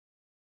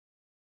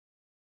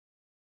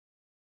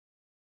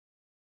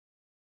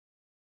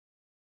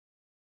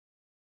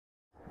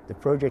The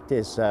project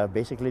is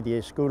basically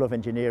the School of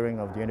Engineering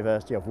of the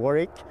University of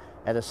Warwick.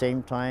 At the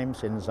same time,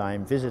 since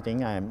I'm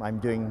visiting, I'm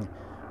doing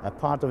a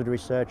part of the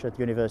research at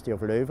the University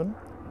of Leuven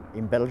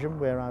in Belgium,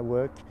 where I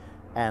work,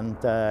 and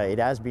it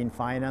has been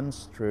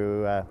financed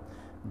through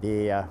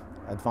the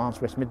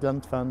Advanced West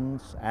Midland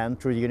Funds and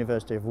through the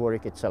University of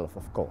Warwick itself,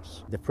 of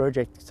course. The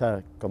project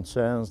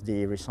concerns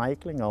the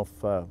recycling of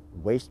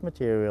waste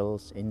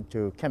materials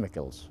into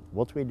chemicals.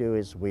 What we do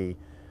is we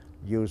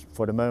use,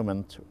 for the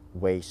moment,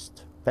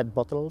 waste PET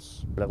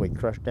bottles. We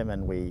crush them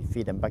and we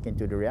feed them back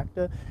into the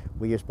reactor.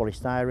 We use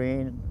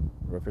polystyrene,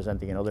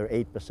 representing another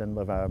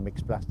 8% of our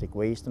mixed plastic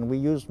waste, and we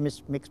use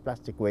mixed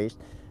plastic waste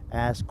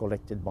as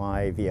collected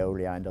by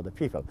Veolia and other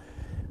people.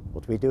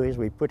 What we do is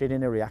we put it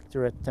in a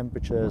reactor at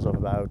temperatures of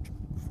about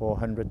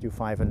 400 to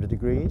 500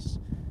 degrees,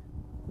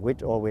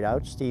 with or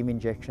without steam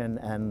injection,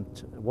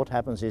 and what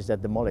happens is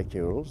that the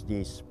molecules,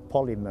 these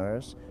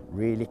polymers,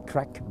 really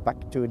crack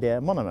back to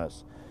their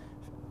monomers.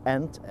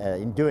 And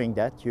in doing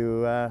that,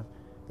 you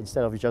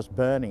instead of just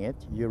burning it,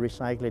 you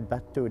recycle it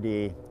back to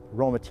the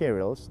raw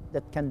materials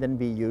that can then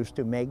be used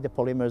to make the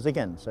polymers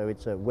again. So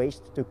it's a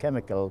waste to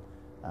chemical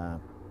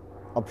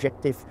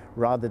objective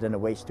rather than a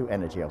waste to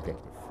energy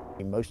objective.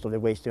 Most of the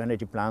waste to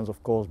energy plants,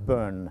 of course,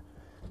 burn.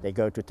 They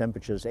go to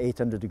temperatures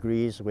 800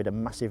 degrees with a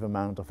massive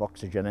amount of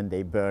oxygen, and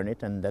they burn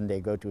it, and then they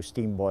go to a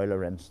steam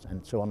boiler and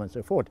so on and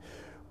so forth.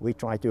 We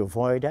try to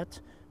avoid that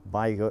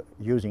by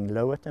using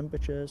lower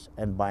temperatures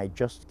and by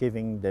just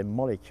giving the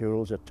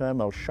molecules a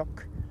thermal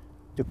shock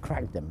to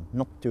crack them,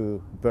 not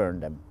to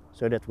burn them,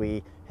 so that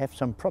we have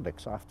some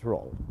products after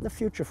all. The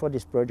future for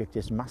this project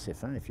is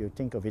massive. If you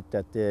think of it,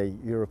 that the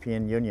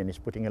European Union is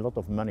putting a lot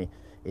of money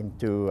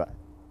into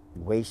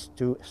waste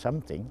to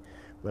something,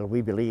 well,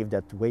 we believe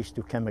that waste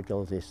to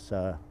chemicals is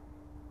a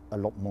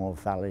lot more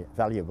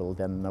valuable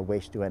than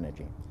waste to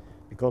energy,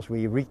 because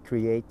we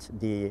recreate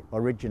the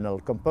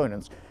original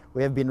components.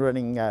 We have been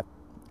running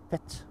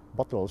PET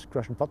bottles,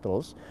 crushed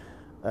bottles.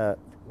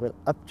 Well,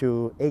 up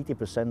to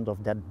 80%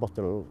 of that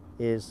bottle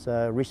is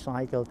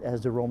recycled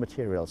as the raw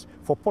materials.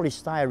 For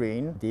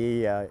polystyrene,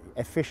 the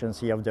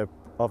efficiency of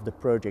the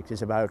project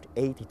is about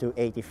 80 to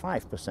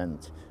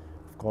 85%.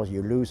 Of course,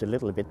 you lose a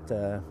little bit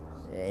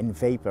in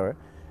vapor.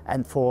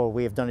 And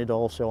we have done it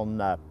also on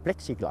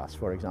plexiglass,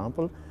 for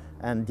example,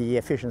 and the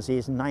efficiency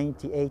is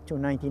 98 to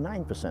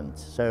 99%.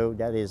 So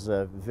that is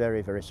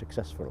very, very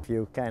successful. If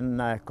you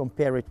can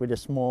compare it with a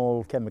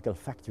small chemical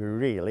factory,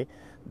 really,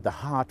 the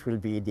heart will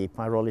be the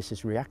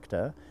pyrolysis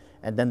reactor,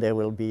 and then there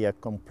will be a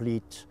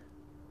complete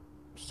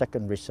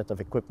secondary set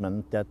of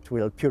equipment that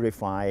will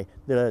purify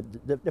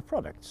the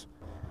products.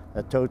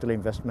 A total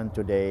investment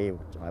today,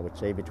 I would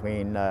say,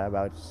 between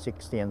about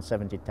 60 and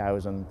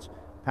 70,000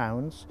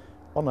 pounds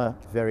on a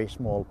very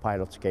small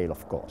pilot scale,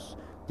 of course.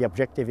 The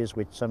objective is,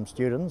 with some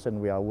students,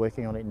 and we are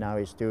working on it now,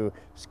 is to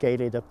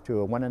scale it up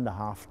to a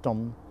 1.5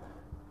 ton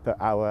per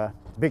hour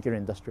bigger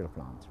industrial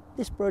plant.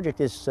 This project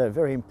is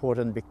very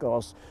important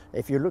because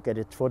if you look at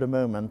it, for the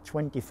moment,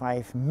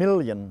 25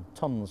 million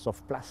tons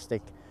of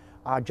plastic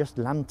are just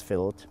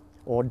landfilled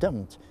or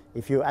dumped.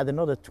 If you add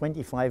another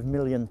 25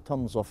 million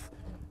tons of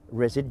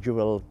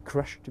residual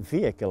crushed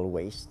vehicle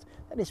waste,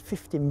 that is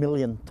 50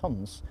 million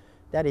tons.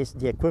 That is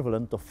the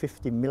equivalent of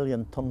 50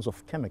 million tons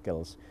of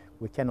chemicals.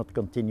 We cannot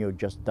continue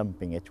just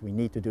dumping it. We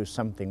need to do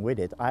something with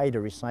it,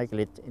 either recycle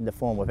it in the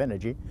form of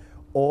energy,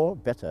 or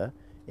better,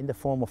 in the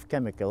form of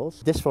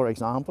chemicals. This, for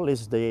example,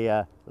 is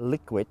the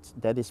liquid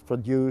that is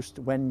produced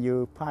when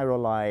you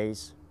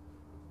pyrolyze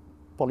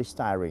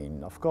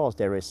polystyrene. Of course,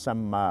 there is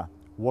some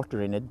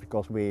water in it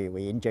because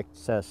we inject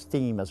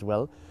steam as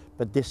well,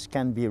 but this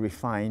can be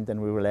refined,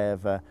 and we will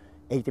have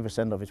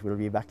 80% of it will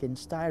be back in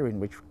styrene,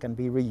 which can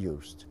be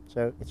reused.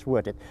 So it's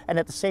worth it. And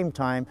at the same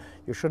time,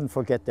 you shouldn't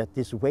forget that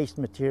this waste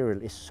material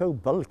is so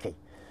bulky.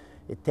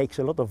 It takes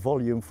a lot of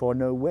volume for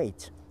no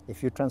weight.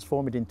 If you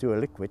transform it into a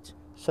liquid,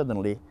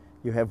 suddenly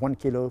you have 1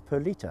 kilo per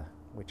liter,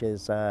 which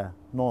is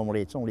normally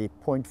it's only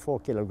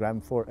 0.4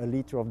 kilogram for a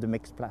liter of the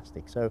mixed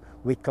plastic. So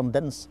we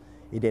condense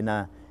it in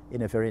a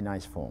very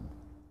nice form.